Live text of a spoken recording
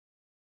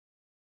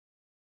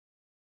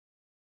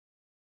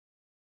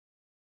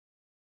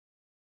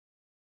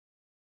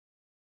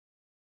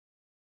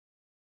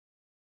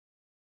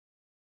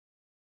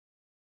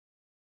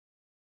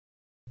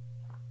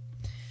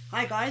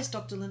Hi guys,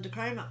 Dr Lynda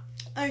Cramer.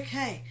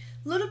 Okay,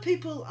 a lot of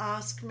people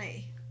ask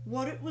me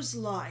what it was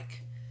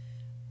like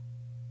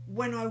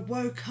when I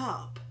woke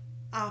up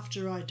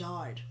after I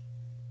died.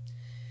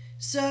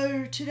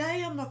 So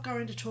today I'm not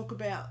going to talk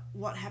about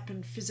what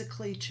happened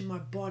physically to my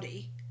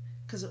body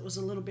because it was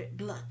a little bit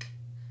blank,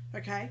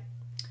 okay?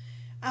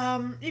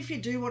 If you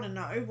do want to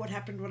know what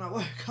happened when I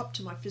woke up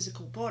to my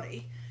physical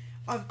body,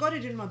 I've got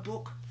it in my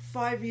book,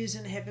 5 Years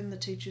in Heaven, The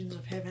Teachings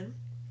of Heaven.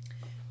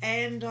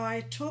 And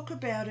I talk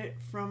about it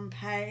from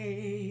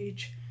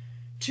page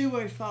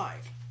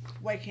 205,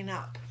 Waking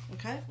Up.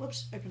 Okay,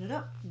 whoops, open it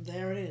up.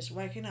 There it is,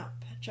 Waking Up,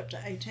 chapter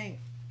 18.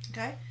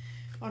 Okay,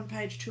 on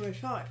page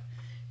 205.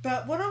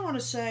 But what I want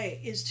to say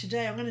is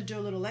today I'm going to do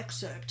a little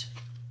excerpt,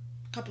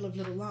 a couple of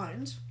little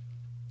lines.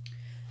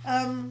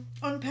 On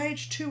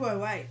page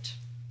 208,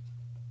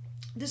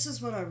 this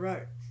is what I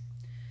wrote.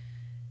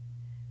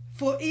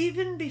 For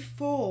even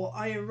before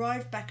I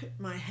arrived back at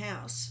my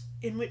house,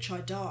 in which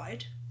I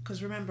died,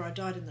 because remember I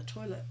died in the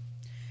toilet,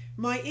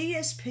 my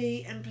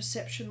ESP and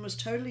perception was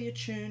totally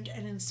attuned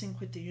and in sync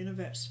with the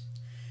universe.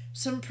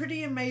 Some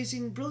pretty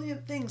amazing,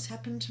 brilliant things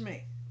happened to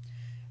me,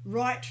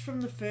 right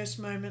from the first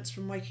moments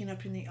from waking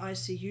up in the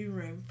ICU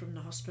room from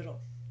the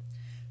hospital.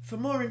 For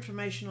more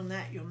information on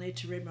that, you'll need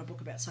to read my book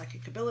about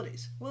psychic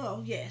abilities.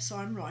 Well, yes,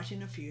 I'm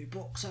writing a few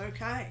books,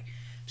 okay.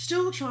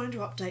 Still trying to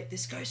update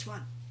this ghost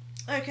one.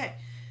 Okay,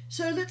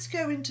 so let's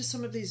go into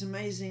some of these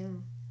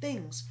amazing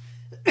things.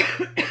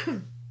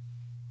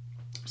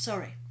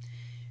 Sorry.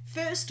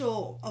 First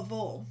of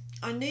all,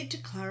 I need to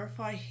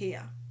clarify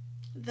here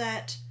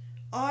that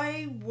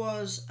I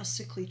was a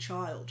sickly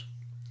child.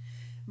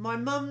 My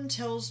mum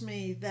tells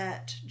me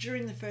that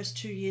during the first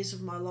 2 years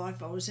of my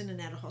life, I was in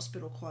and out of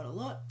hospital quite a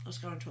lot. I was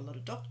going to a lot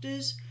of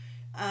doctors.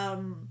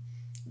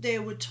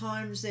 There were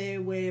times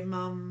there where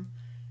mum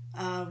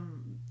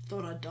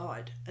thought I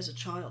died as a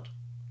child.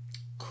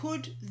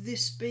 Could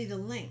this be the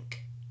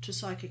link to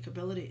psychic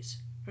abilities?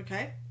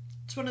 Okay,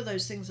 it's one of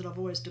those things that I've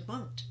always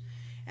debunked.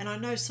 And I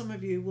know some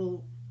of you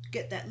will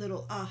get that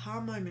little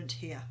aha moment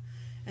here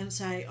and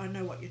say, I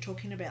know what you're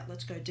talking about.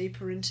 Let's go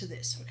deeper into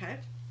this, okay?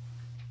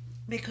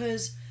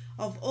 Because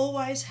I've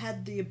always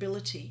had the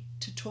ability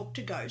to talk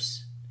to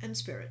ghosts and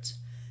spirits,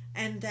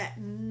 and that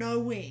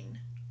knowing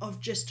of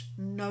just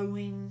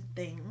knowing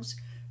things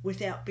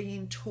without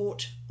being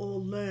taught or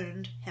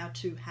learned how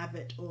to have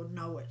it or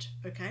know it,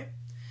 okay?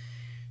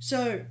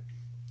 So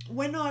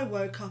when I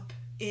woke up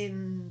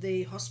in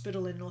the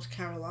hospital in North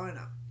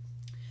Carolina,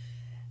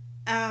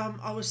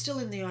 I was still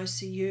in the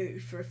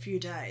ICU for a few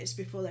days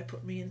before they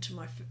put me into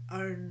my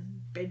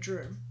own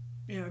bedroom,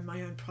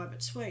 my own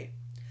private suite.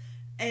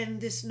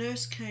 And this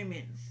nurse came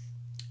in,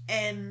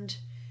 and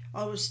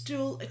I was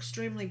still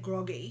extremely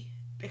groggy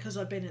because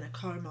I'd been in a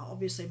coma.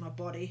 Obviously my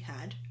body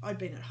had. I'd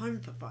been at home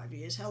for 5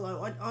 years.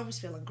 Hello, I was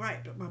feeling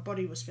great, but my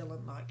body was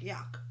feeling like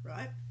yuck,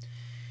 right?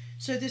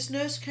 So this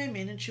nurse came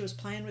in and she was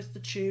playing with the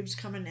tubes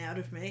coming out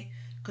of me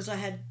because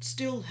I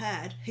still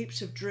had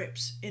heaps of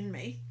drips in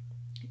me.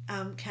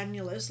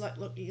 Cannulas, like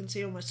look, you can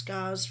see all my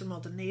scars from all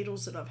the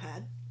needles that I've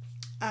had.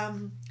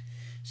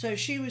 So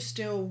she was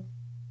still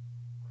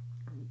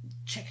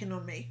checking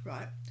on me,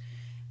 right?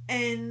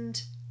 And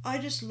I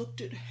just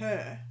looked at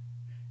her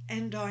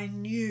and I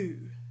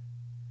knew.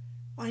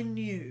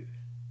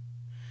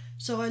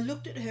 So I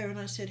looked at her and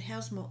I said,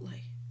 how's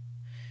Motley?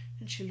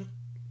 And she looked,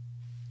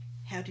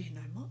 how do you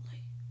know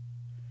Motley?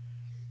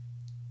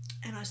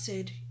 And I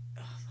said,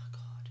 oh my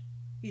God,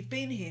 you've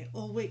been here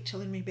all week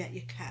telling me about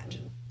your cat.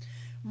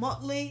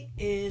 Motley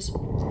is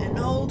an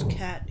old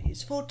cat.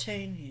 He's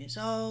 14 years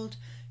old.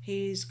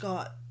 He's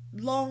got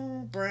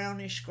long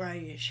brownish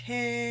greyish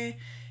hair.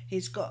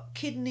 He's got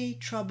kidney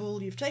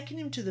trouble. You've taken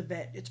him to the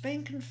vet. It's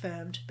been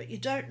confirmed, but you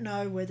don't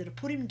know whether to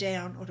put him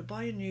down or to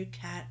buy a new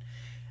cat.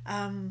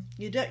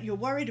 You're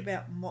worried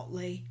about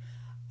Motley.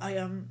 I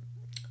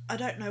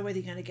don't know whether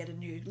you're going to get a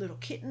new little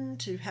kitten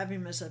to have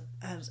him as a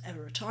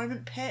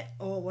retirement pet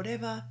or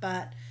whatever,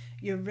 but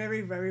you're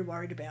very, very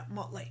worried about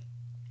Motley.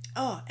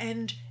 Oh,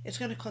 and it's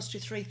going to cost you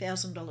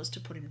 $3,000 to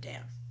put him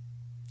down.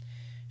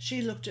 She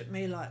looked at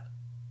me like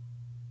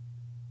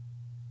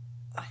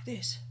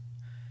this.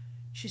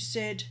 She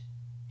said,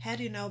 how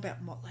do you know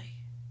about Motley?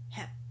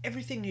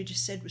 Everything you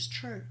just said was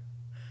true.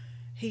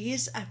 He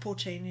is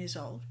 14 years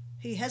old.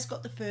 He has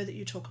got the fur that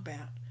you talk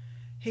about.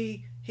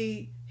 He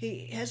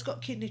has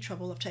got kidney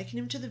trouble. I've taken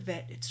him to the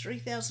vet. It's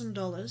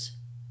 $3,000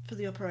 for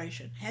the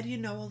operation. How do you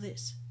know all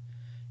this?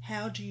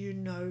 How do you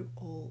know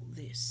all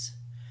this?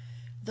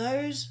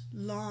 Those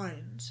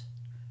lines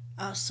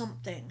are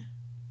something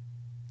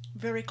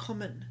very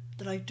common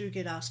that I do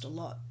get asked a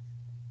lot.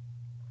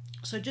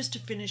 So just to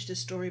finish this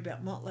story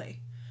about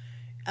Motley,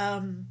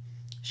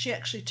 she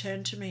actually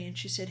turned to me and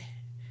she said,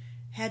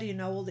 how do you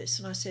know all this?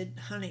 And I said,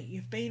 honey,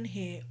 you've been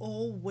here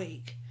all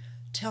week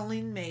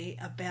telling me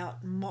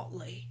about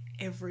Motley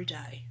every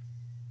day.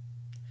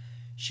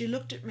 She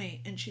looked at me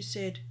and she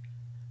said,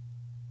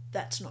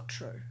 that's not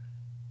true.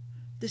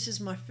 This is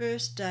my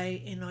first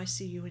day in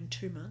ICU in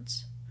 2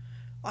 months.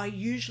 I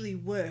usually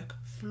work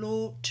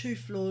 2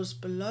 floors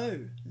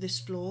below this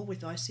floor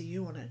with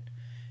ICU on it,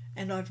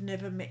 and I've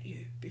never met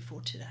you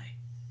before today.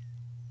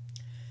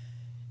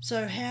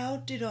 So how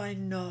did I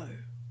know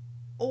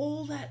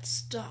all that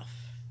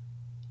stuff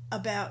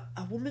about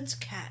a woman's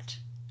cat?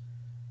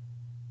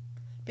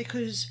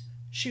 Because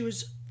she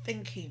was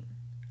thinking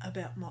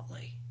about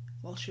Motley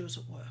while she was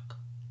at work.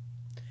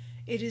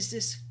 It is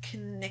this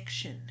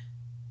connection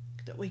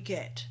that we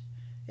get.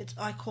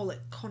 I call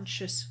it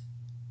conscious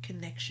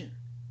connection.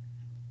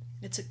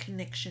 It's a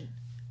connection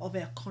of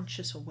our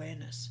conscious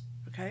awareness,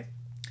 okay?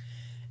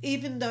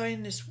 Even though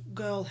this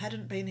girl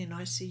hadn't been in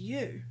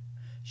ICU,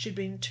 she'd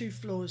been 2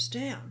 floors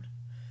down,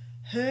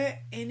 her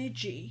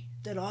energy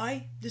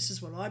this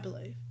is what I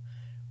believe,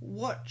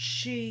 what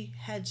she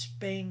had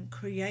been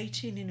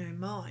creating in her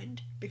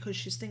mind, because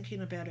she's thinking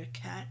about her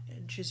cat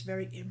and she's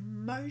very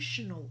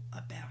emotional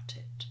about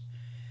it,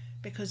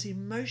 because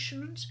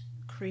emotions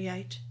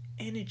create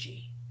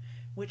energy,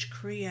 which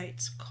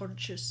creates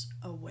conscious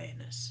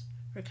awareness.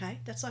 Okay,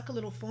 that's like a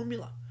little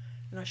formula,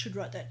 and I should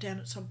write that down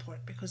at some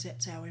point, because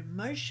that's our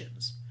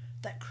emotions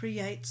that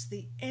creates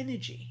the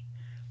energy.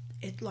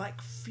 It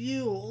like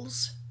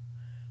fuels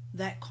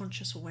that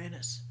conscious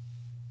awareness.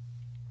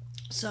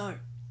 So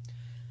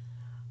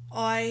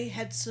I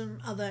had some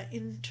other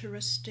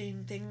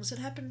interesting things that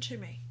happened to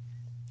me.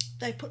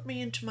 They put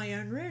me into my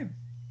own room,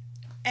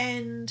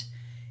 and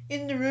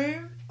in the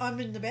room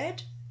I'm in the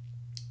bed.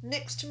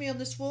 Next to me on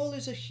this wall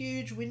is a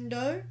huge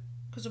window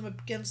because I'm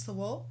against the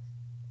wall.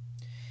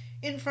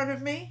 In front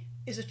of me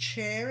is a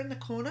chair in the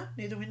corner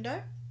near the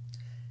window.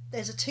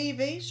 There's a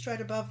TV straight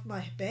above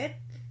my bed,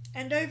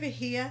 and over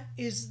here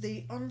is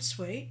the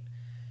ensuite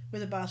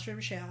with a bathroom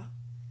shower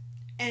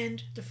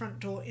and the front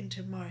door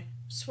into my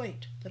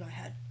suite that I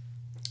had.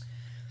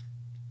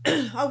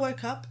 I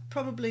woke up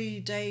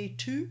probably day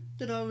 2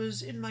 that I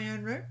was in my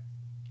own room.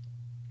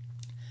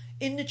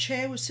 In the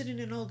chair was sitting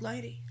an old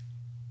lady.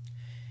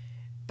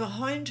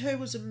 Behind her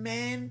was a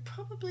man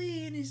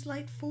probably in his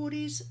late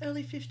 40s,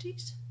 early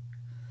 50s.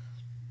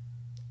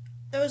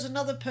 There was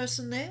another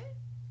person there,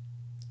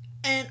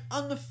 and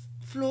on the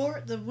floor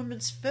at the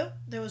women's foot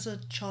there was a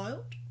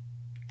child,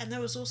 and there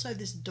was also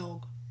this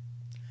dog.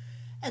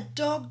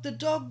 The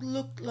dog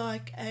looked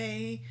like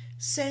a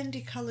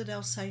sandy coloured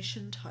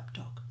Alsatian type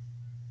dog,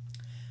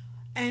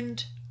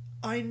 and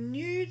I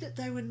knew that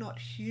they were not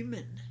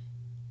human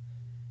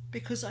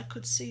because I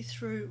could see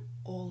through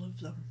all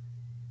of them.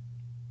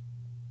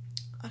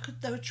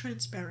 They were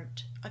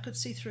transparent. I could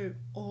see through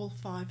all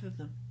 5 of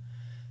them.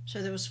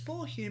 So there was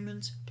 4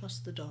 humans plus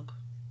the dog.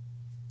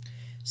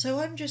 So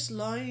I'm just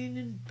lying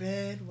in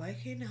bed,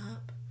 waking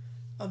up,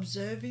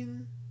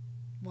 observing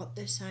what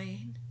they're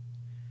saying,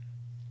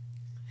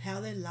 how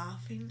they're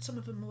laughing. Some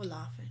of them were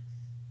laughing.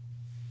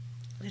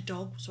 The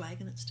dog was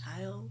wagging its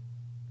tail,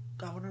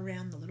 going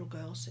around the little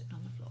girl sitting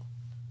on the floor.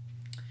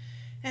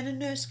 And a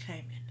nurse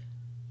came in.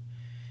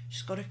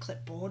 She's got a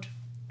clipboard.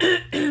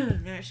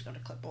 Nurse got a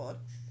clipboard.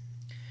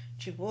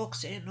 She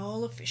walks in,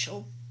 all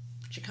official.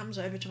 She comes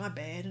over to my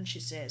bed and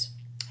she says,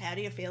 "How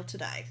do you feel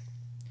today?"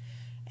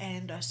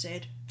 And I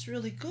said, "It's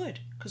really good,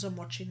 because I'm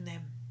watching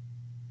them."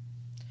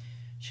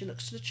 She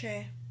looks to the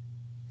chair.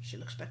 She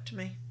looks back to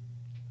me.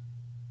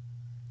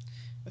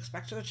 Looks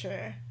back to the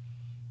chair.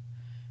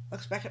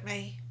 Looks back at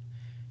me.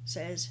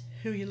 Says,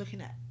 "Who are you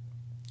looking at?"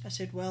 I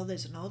said, "Well,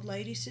 there's an old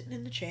lady sitting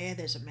in the chair.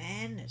 There's a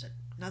man. There's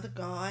another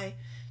guy.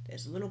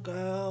 There's a little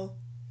girl.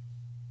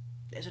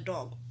 There's a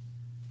dog."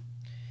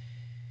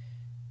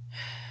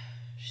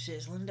 She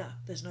says, "Linda,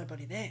 there's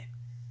nobody there."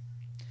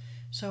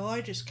 So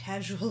I just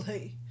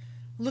casually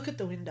look at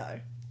the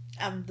window,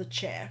 the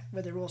chair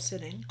where they're all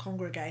sitting,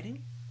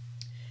 congregating,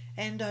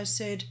 and I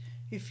said,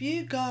 "If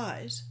you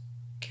guys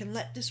can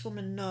let this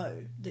woman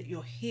know that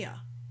you're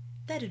here,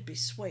 that'd be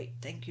sweet.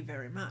 Thank you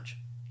very much."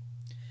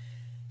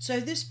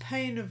 So this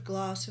pane of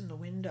glass in the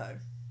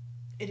window,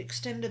 it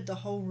extended the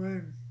whole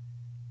room.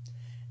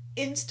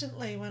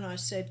 Instantly when I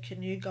said,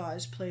 "Can you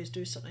guys please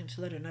do something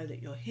to let her know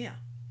that you're here?"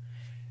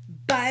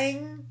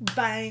 Bang,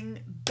 bang,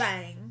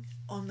 bang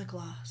on the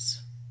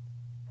glass.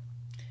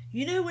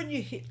 You know when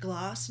you hit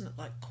glass and it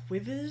like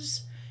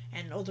quivers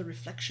and all the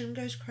reflection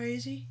goes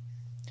crazy?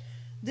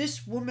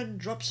 This woman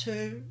drops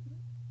her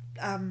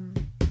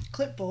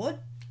clipboard.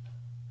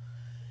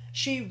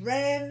 She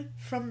ran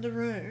from the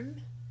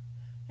room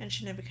and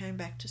she never came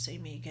back to see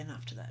me again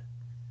after that.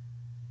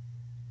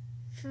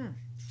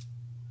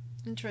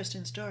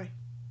 Interesting story.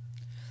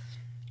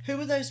 Who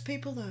were those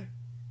people though?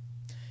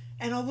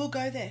 And I will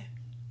go there.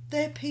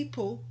 They're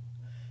people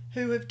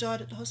who have died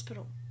at the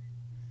hospital,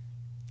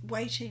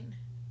 waiting.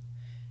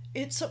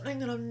 It's something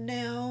that I'm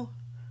now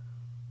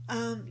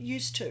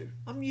used to.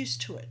 I'm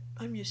used to it.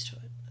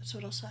 That's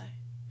what I'll say.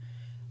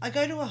 I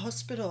go to a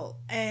hospital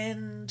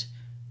and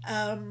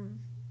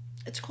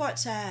it's quite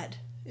sad.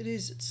 It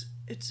is.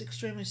 It's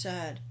extremely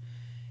sad.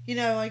 You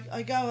know,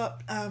 I go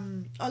up.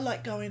 I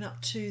like going up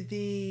to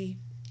the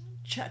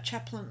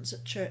chaplains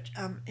at church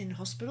in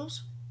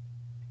hospitals,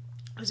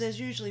 because there's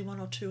usually 1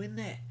 or 2 in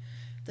there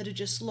that are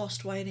just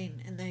lost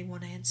waiting and they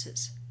want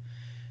answers.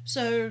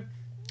 So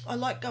I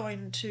like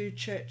going to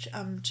church,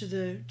 to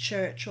the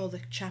church or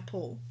the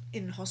chapel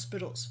in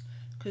hospitals,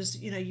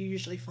 because you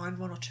usually find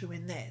one or two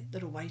in there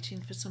that are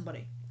waiting for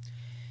somebody.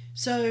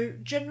 So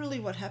generally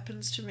what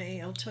happens to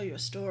me, I'll tell you a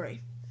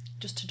story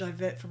just to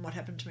divert from what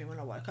happened to me when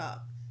I woke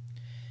up.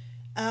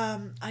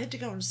 I had to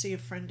go and see a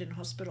friend in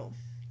hospital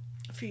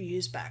a few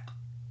years back,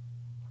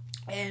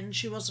 and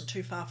she wasn't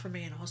too far from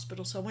me in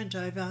hospital, so I went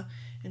over,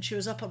 and she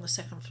was up on the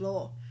second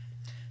floor.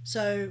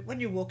 So when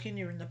you walk in,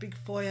 you're in the big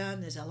foyer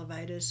and there's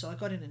elevators. So I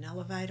got in an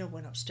elevator,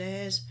 went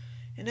upstairs,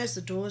 and as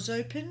the doors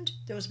opened,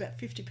 there was about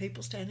 50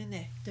 people standing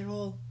there. They're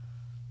all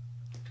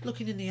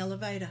looking in the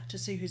elevator to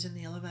see who's in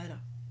the elevator.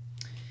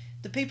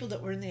 The people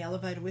that were in the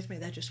elevator with me,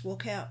 they just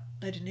walk out.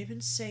 They didn't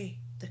even see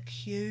the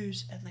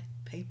queues and the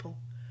people.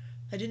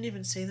 They didn't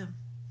even see them.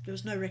 There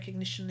was no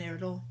recognition there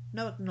at all.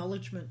 No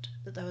acknowledgement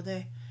that they were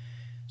there.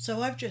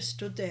 So I've just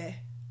stood there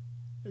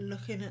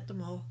looking at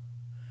them all.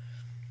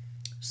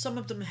 Some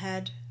of them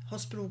had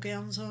hospital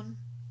gowns on.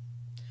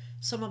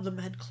 Some of them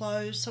had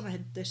clothes. Some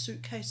had their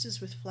suitcases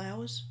with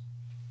flowers.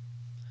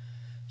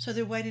 So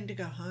they're waiting to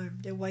go home.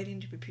 They're waiting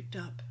to be picked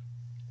up.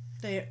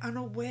 They're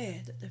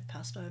unaware that they've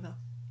passed over.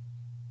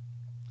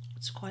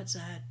 It's quite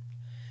sad.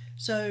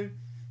 So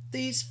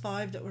these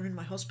 5 that were in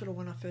my hospital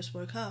when I first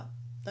woke up,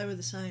 they were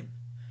the same.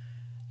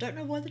 Don't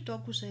know why the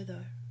dog was there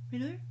though.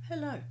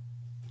 Hello.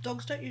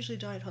 Dogs don't usually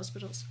die at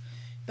hospitals.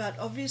 But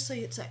obviously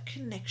it's that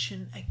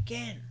connection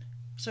again.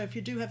 So if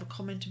you do have a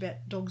comment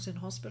about dogs in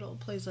hospital,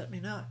 please let me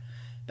know.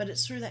 But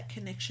it's through that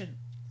connection.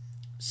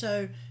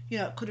 So,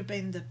 it could have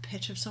been the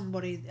pet of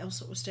somebody else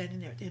that was standing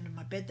there at the end of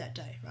my bed that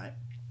day, right?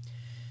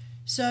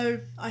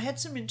 So I had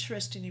some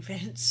interesting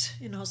events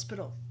in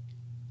hospital.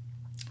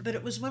 But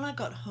it was when I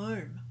got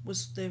home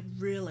was the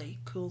really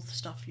cool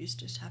stuff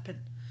used to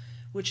happen,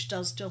 which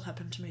does still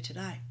happen to me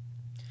today.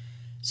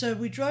 So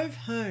we drove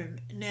home.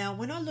 Now,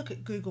 when I look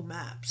at Google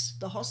Maps,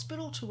 the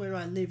hospital to where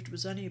I lived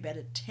was only about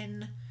a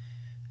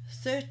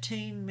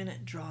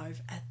 13-minute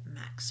drive at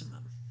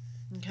maximum.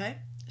 Okay?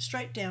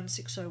 Straight down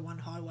 601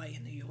 highway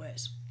in the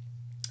US.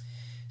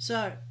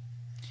 So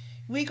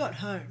we got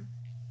home,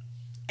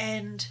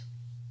 and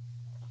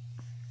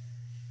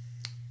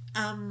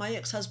my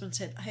ex-husband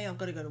said, "Hey, I've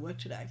got to go to work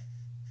today.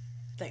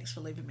 Thanks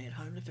for leaving me at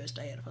home the first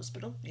day out of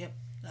hospital." Yep,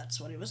 that's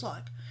what it was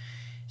like.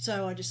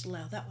 So I just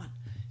allowed that one.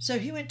 So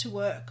he went to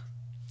work,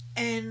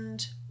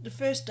 and the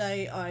first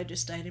day I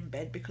just stayed in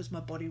bed because my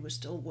body was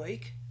still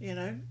weak.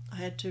 I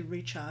had to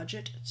recharge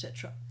it,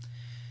 etc.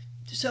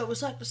 So it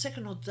was like the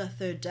second or the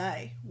third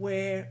day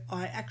where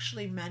I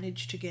actually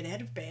managed to get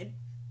out of bed,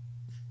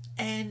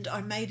 and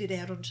I made it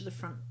out onto the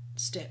front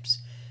steps.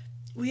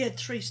 We had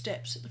 3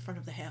 steps at the front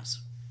of the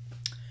house,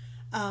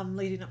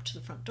 leading up to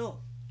the front door.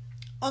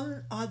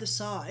 On either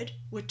side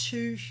were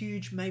 2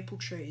 huge maple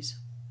trees.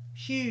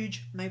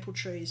 Huge maple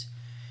trees.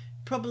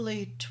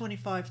 Probably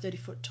 25, 30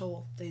 foot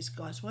tall, these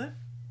guys were.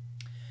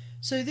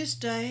 So this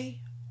day,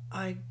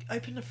 I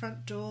open the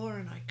front door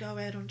and I go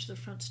out onto the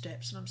front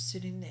steps, and I'm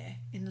sitting there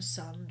in the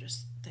sun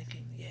just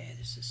thinking, yeah,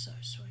 this is so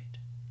sweet.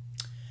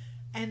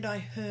 And I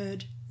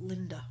heard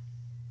Linda.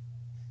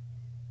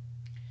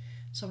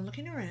 So I'm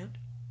looking around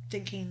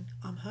thinking,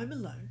 I'm home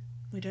alone.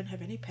 We don't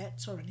have any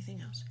pets or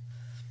anything else.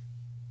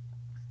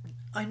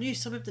 I knew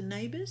some of the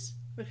neighbours,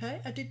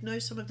 okay? I did know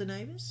some of the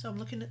neighbours, so I'm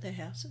looking at their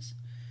houses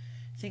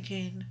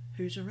thinking,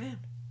 who's around?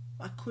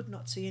 I could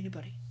not see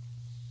anybody.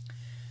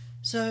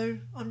 So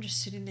I'm just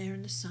sitting there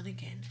in the sun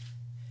again.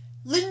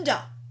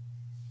 Linda!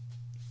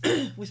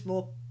 With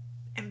more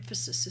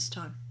emphasis this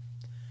time.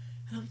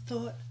 And I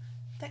thought,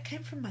 that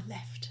came from my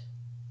left.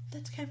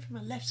 That came from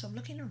my left, so I'm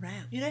looking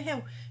around. You know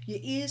how your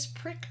ears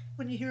prick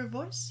when you hear a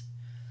voice?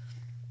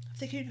 I'm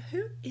thinking,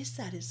 who is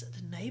that? Is it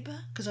the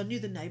neighbour? Because I knew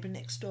the neighbour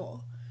next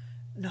door.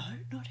 No,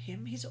 not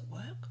him. He's at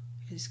work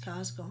because his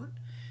car's gone.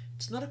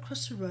 It's not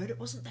across the road. It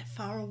wasn't that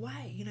far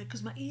away,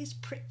 because my ears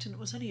pricked and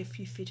it was only a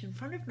few feet in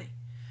front of me.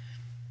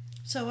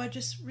 So I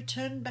just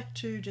returned back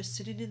to just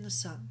sitting in the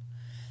sun.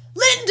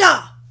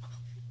 Linda!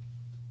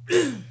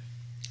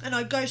 And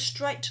I go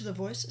straight to the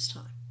voice this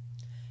time.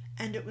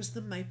 And it was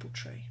the maple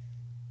tree.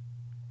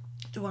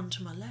 The one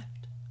to my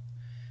left.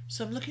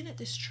 So I'm looking at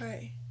this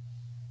tree.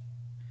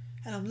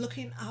 And I'm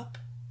looking up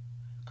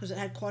because it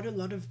had quite a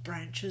lot of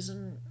branches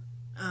and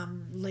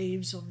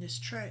leaves on this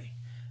tree.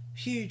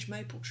 Huge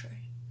maple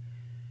tree.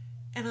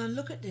 And I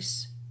look at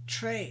this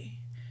tree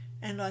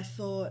and I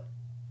thought,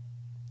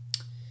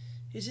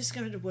 is this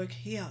going to work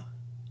here?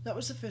 That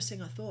was the first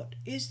thing I thought.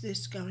 Is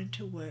this going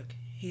to work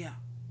here?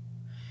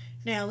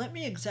 Now, let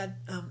me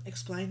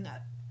explain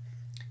that.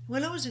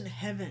 When I was in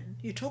heaven,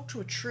 you talk to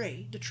a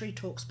tree, the tree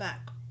talks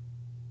back.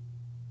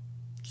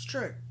 It's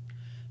true.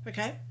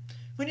 Okay?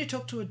 When you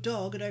talk to a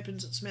dog, it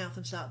opens its mouth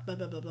and starts blah,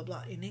 blah, blah, blah,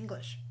 blah in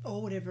English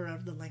or whatever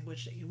other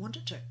language that you want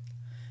it to.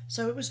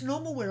 So it was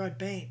normal where I'd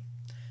been.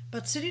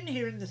 But sitting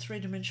here in the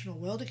 3-dimensional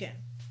world again,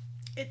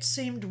 it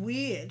seemed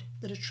weird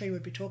that a tree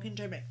would be talking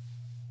to me.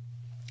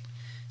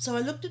 So I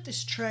looked at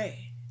this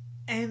tree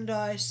and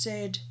I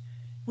said,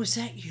 was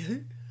that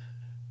you?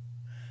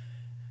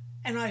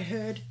 And I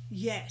heard,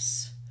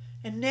 yes.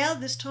 And now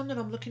this time that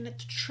I'm looking at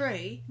the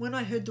tree, when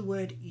I heard the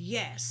word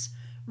yes,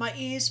 my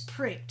ears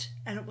pricked,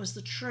 and it was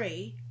the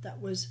tree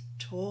that was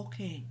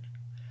talking.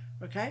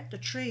 Okay? The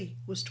tree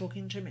was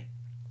talking to me.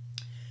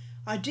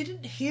 I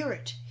didn't hear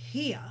it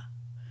here.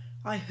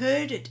 I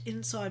heard it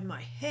inside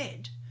my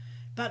head,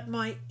 but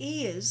my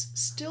ears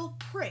still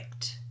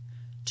pricked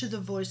to the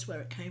voice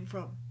where it came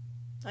from.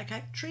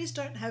 Okay? Trees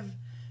don't have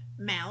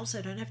mouths,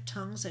 they don't have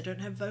tongues, they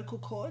don't have vocal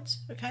cords.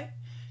 Okay?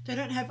 They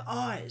don't have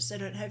eyes, they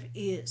don't have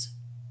ears.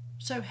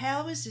 So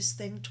how is this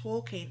thing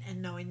talking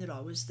and knowing that I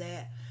was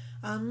there?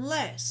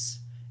 Unless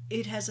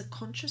it has a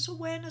conscious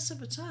awareness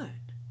of its own.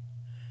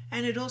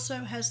 And it also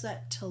has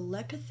that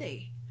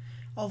telepathy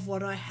of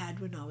what I had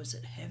when I was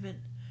at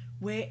heaven,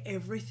 where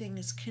everything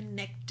is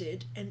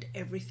connected and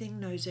everything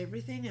knows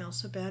everything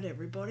else about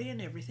everybody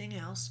and everything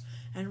else,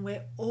 and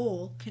we're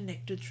all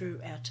connected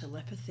through our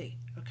telepathy.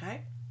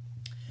 Okay?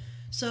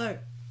 So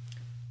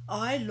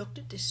I looked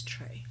at this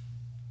tree,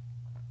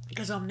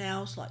 because I'm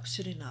now like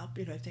sitting up,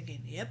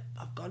 thinking, yep,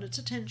 I've got its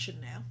attention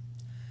now.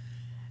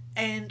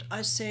 And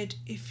I said,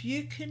 if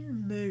you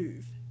can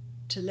move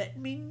to let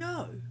me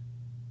know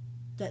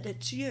that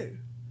it's you,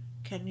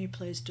 can you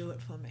please do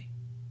it for me?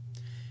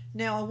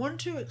 Now, I want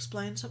to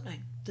explain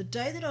something. The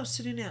day that I was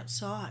sitting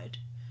outside,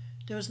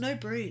 there was no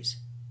breeze.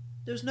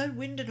 There was no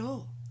wind at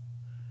all.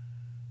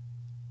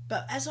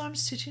 But as I'm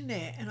sitting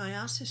there and I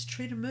asked this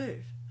tree to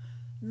move,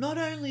 not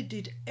only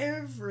did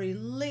every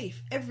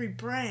leaf, every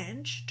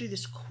branch do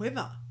this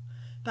quiver,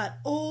 but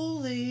all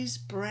these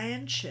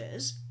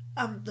branches,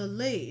 the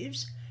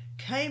leaves,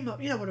 came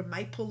up. You know what a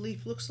maple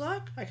leaf looks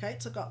like? Okay,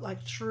 it's got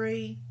like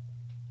 3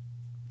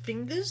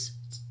 fingers,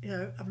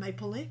 a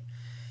maple leaf.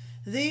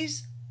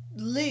 These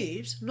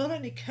leaves not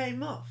only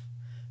came off,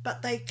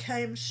 but they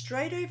came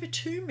straight over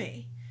to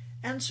me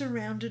and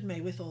surrounded me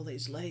with all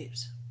these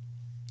leaves.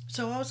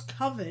 So I was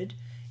covered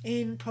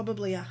in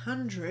probably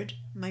 100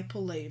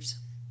 maple leaves.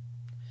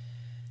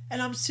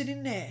 And I'm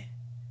sitting there,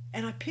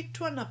 and I picked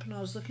one up and I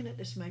was looking at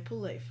this maple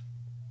leaf.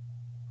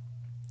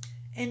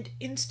 And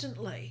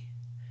instantly,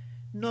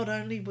 not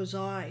only was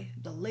I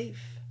the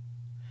leaf,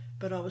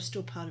 but I was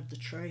still part of the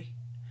tree,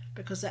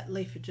 because that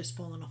leaf had just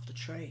fallen off the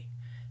tree.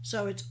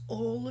 So it's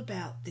all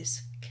about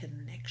this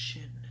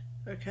connection,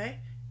 okay?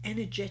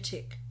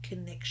 Energetic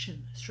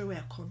connection through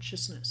our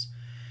consciousness.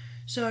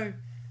 So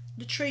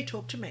the tree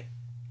talked to me.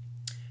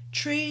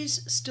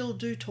 Trees still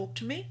do talk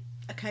to me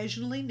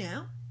occasionally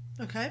now,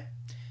 okay?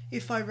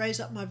 If I raise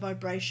up my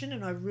vibration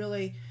and I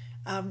really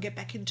get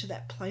back into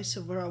that place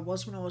of where I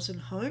was when I was in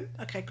home,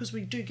 okay, because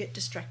we do get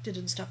distracted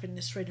and stuff in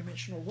this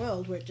 3-dimensional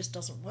world where it just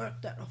doesn't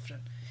work that often.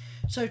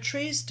 So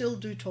trees still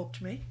do talk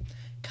to me.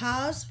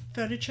 Cars,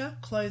 furniture,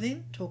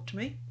 clothing talk to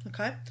me,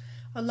 okay?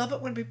 I love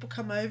it when people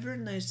come over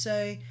and they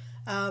say,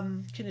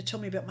 can you tell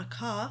me about my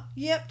car?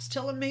 Yep, it's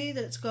telling me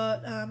that it's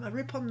got a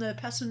rip on the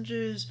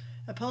passenger's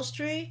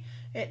upholstery,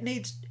 it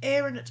needs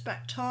air in its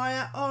back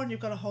tyre, oh, and you've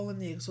got a hole in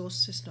the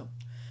exhaust system.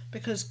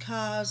 Because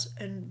cars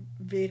and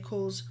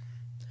vehicles,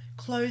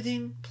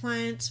 clothing,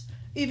 plants,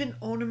 even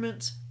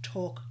ornaments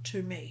talk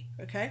to me,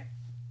 okay?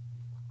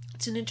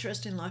 It's an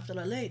interesting life that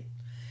I lead.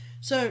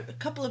 So a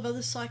couple of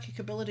other psychic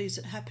abilities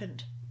that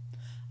happened.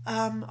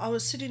 I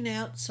was sitting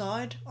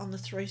outside on the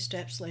 3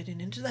 steps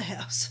leading into the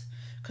house,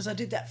 because I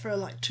did that for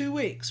like 2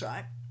 weeks,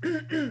 right?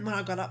 when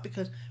I got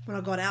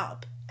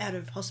up out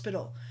of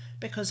hospital,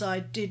 because I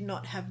did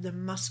not have the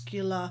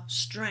muscular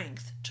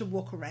strength to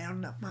walk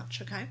around that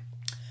much, okay?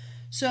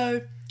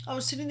 So I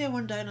was sitting there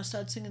one day and I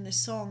started singing this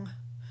song.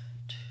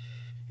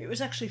 It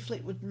was actually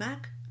Fleetwood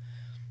Mac.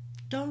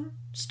 Don't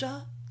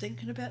stop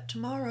thinking about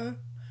tomorrow.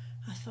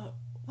 I thought,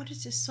 what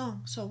is this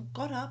song? So I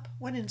got up,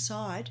 went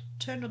inside,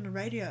 turned on the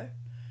radio,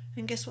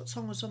 and guess what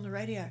song was on the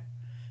radio?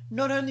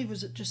 Not only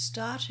was it just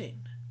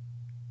starting,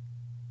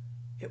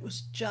 it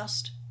was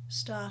just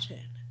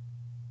starting,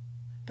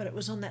 but it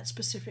was on that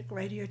specific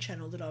radio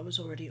channel that I was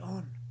already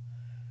on.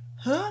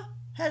 Huh?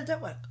 How did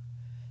that work?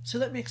 So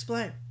let me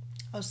explain.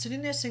 I was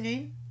sitting there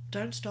singing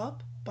Don't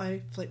Stop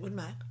by Fleetwood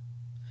Mac.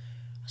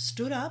 I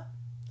stood up,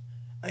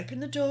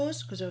 opened the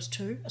doors, because there was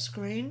 2, a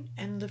screen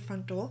and the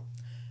front door.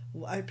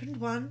 Opened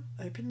one,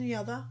 opened the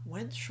other,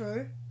 went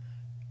through,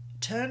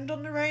 turned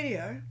on the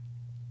radio.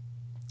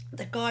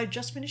 The guy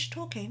just finished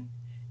talking,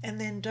 and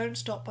then Don't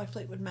Stop by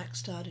Fleetwood Mac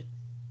started.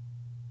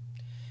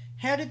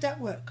 How did that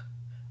work?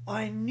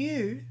 I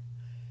knew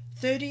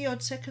 30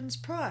 odd seconds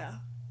prior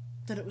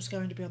that it was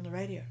going to be on the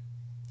radio.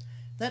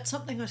 That's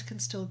something I can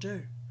still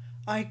do.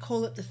 I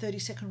call it the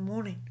 30-second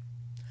warning.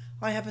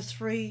 I have a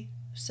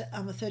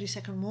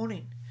 30-second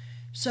warning.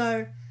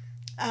 So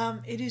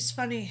it is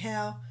funny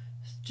how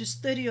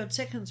just 30 odd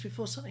seconds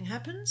before something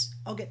happens,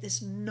 I'll get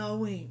this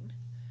knowing.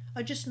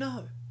 I just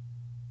know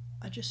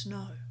that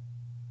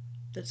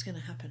it's going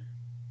to happen.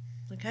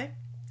 Okay?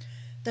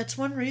 That's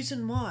one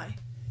reason why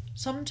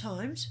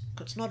sometimes,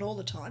 because it's not all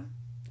the time,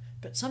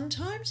 but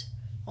sometimes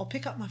I'll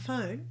pick up my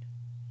phone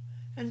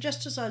and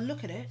just as I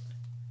look at it,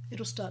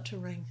 it'll start to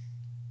ring.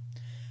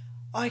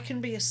 I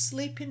can be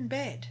asleep in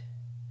bed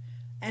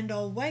and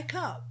I'll wake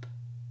up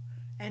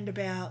and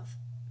about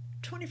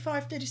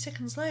 25, 30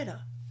 seconds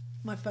later,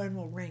 my phone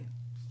will ring.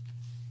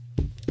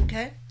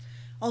 Okay?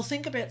 I'll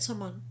think about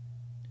someone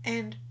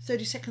and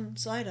 30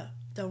 seconds later,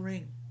 they'll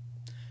ring.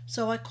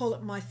 So I call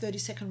it my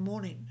 30-second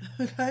warning.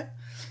 Okay?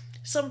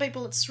 Some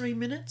people it's 3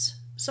 minutes,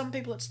 some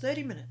people it's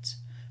 30 minutes.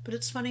 But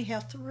it's funny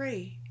how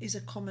 3 is a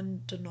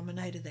common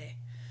denominator there,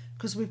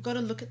 because we've got to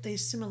look at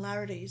these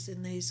similarities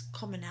and these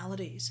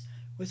commonalities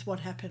with what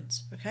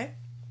happens. Okay?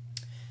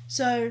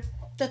 So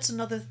that's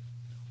another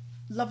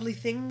lovely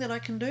thing that I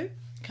can do.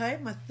 Okay?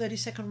 My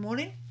 30-second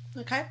warning.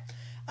 Okay?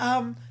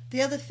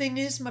 The other thing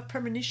is my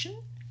premonition.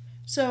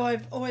 So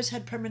I've always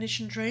had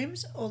premonition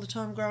dreams all the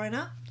time growing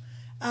up.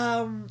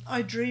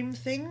 I dream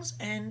things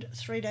and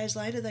 3 days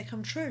later they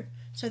come true.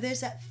 So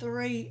there's that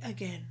 3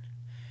 again.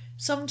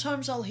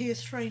 Sometimes I'll hear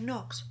 3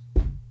 knocks.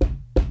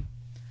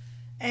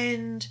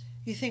 And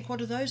you think, what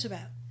are those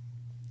about?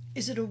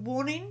 Is it a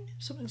warning?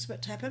 Something's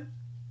about to happen?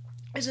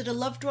 Is it a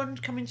loved one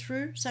coming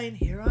through saying,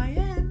 here I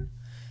am?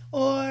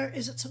 Or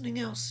is it something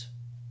else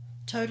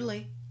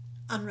totally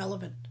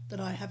irrelevant that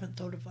I haven't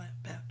thought about?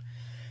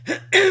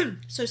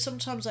 So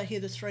sometimes I hear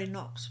the 3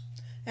 knocks.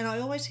 And I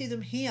always hear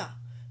them here.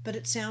 But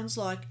it sounds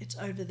like it's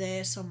over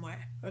there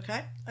somewhere.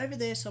 Okay? Over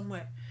there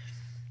somewhere.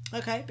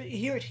 Okay? But you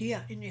hear it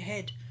here in your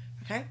head.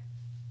 Okay?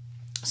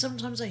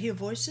 Sometimes I hear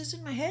voices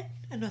in my head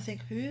and I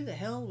think, who the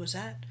hell was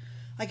that?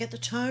 I get the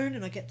tone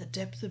and I get the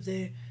depth of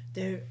their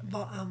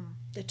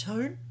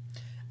tone,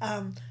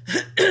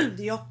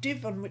 the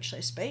octave on which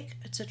they speak,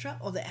 etc.,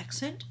 or the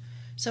accent.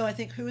 So I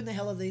think, who in the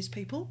hell are these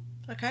people?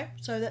 Okay,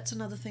 so that's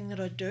another thing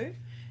that I do.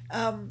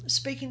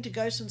 Speaking to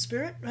ghosts and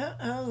spirit,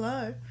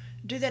 hello,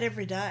 do that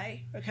every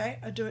day. Okay,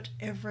 I do it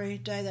every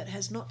day. That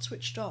has not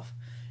switched off,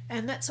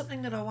 and that's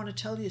something that I want to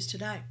tell you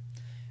today.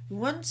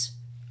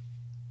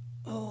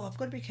 I've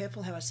got to be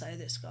careful how I say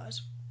this,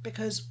 guys,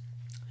 because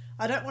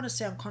I don't want to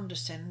sound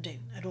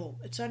condescending at all.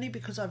 It's only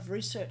because I've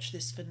researched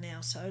this for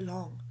now so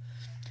long.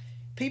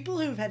 People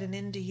who've had an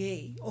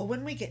NDE, or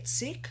when we get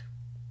sick,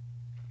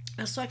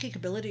 our psychic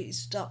abilities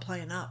start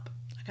playing up,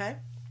 okay?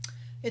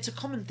 It's a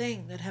common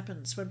thing that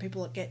happens when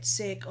people get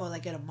sick, or they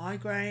get a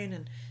migraine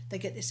and they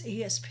get this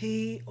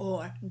ESP,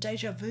 or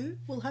deja vu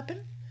will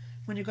happen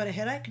when you've got a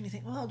headache and you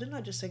think, well, didn't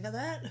I just think of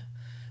that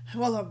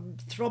while I'm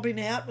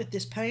throbbing out with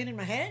this pain in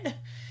my head?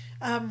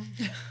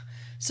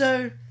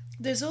 So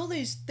there's all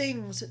these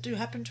things that do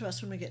happen to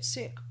us when we get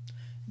sick.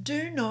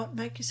 Do not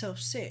make yourself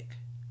sick,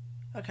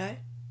 okay,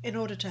 in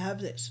order to have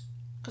this,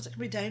 because it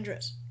can be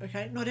dangerous,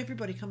 okay? Not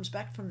everybody comes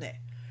back from there,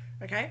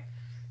 okay?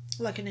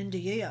 Like an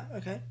NDE,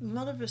 okay? A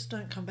lot of us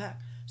don't come back.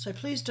 So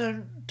please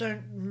don't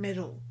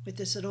meddle with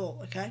this at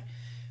all, okay?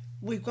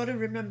 We've got to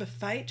remember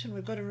fate, and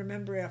we've got to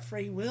remember our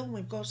free will, and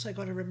we've also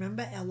got to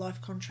remember our life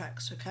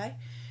contracts, okay?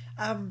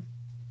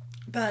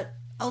 But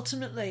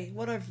ultimately,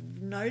 what I've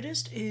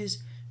noticed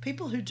is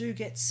people who do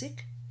get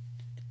sick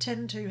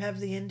tend to have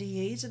the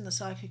NDEs and the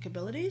psychic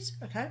abilities,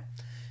 okay?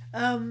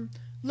 A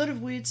lot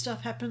of weird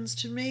stuff happens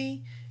to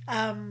me.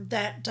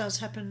 That does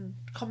happen,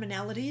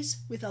 commonalities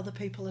with other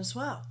people as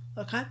well,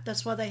 okay?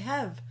 That's why they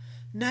have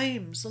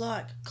names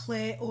like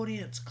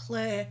clairaudience,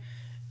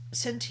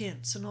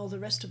 clairsentience, and all the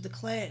rest of the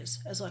clairs,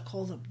 as I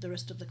call them, the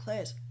rest of the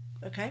clairs,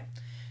 okay?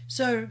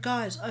 So,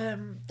 guys,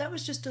 that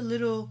was just a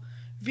little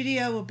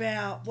video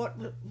about what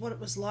it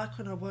was like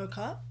when I woke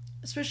up,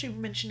 especially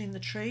mentioning the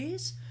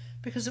trees,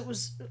 because it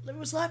was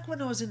like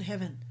when I was in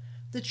heaven.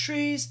 The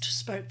trees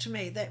spoke to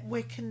me that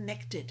we're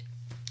connected.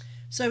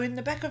 So in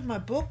the back of my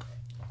book,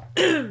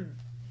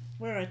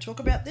 where I talk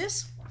about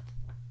this,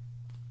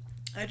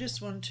 I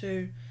just want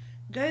to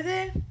go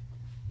there.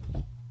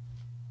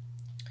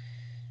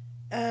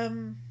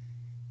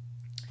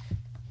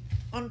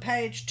 On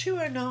page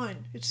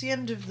 209, it's the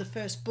end of the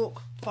first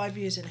book, 5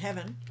 Years in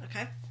Heaven,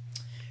 okay?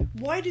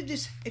 Why did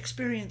this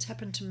experience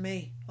happen to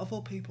me, of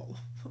all people?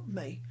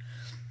 Me.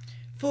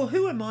 For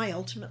who am I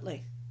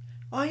ultimately?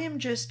 I am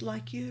just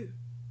like you,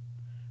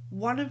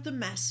 one of the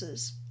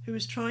masses who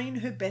is trying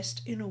her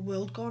best in a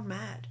world gone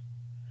mad,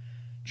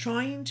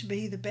 trying to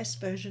be the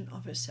best version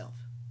of herself.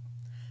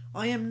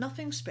 I am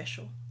nothing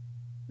special,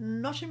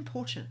 not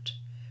important,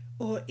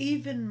 or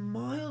even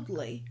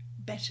mildly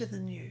better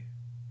than you,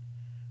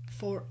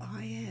 for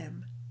I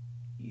am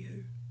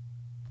you.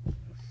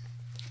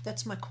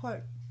 That's my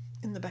quote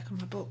in the back of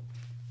my book.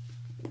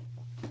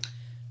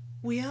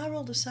 We are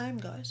all the same,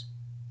 guys.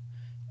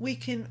 We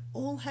can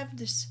all have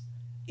this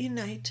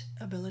innate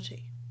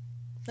ability.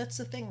 That's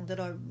the thing that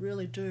I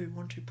really do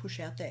want to push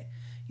out there.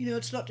 You know,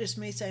 it's not just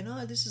me saying,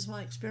 oh, this is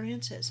my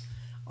experiences.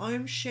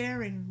 I'm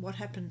sharing what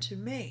happened to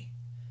me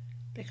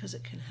because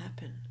it can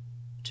happen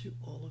to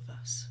all of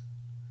us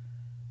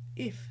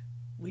if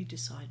we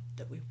decide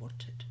that we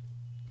want it.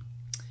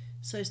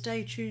 So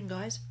stay tuned,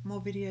 guys.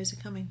 More videos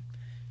are coming.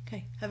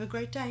 Okay, have a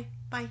great day.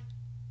 Bye.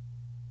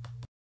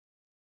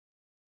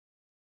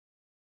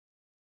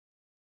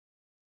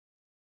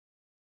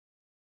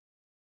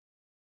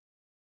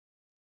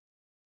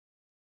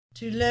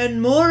 To learn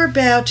more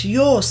about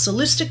your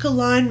solistic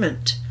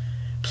alignment,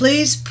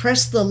 please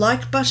press the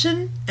like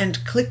button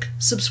and click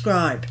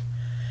subscribe.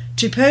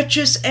 To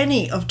purchase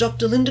any of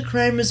Dr. Lynda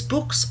Cramer's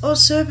books or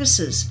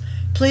services,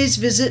 please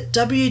visit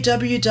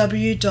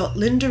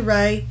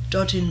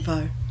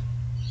www.lindaray.info.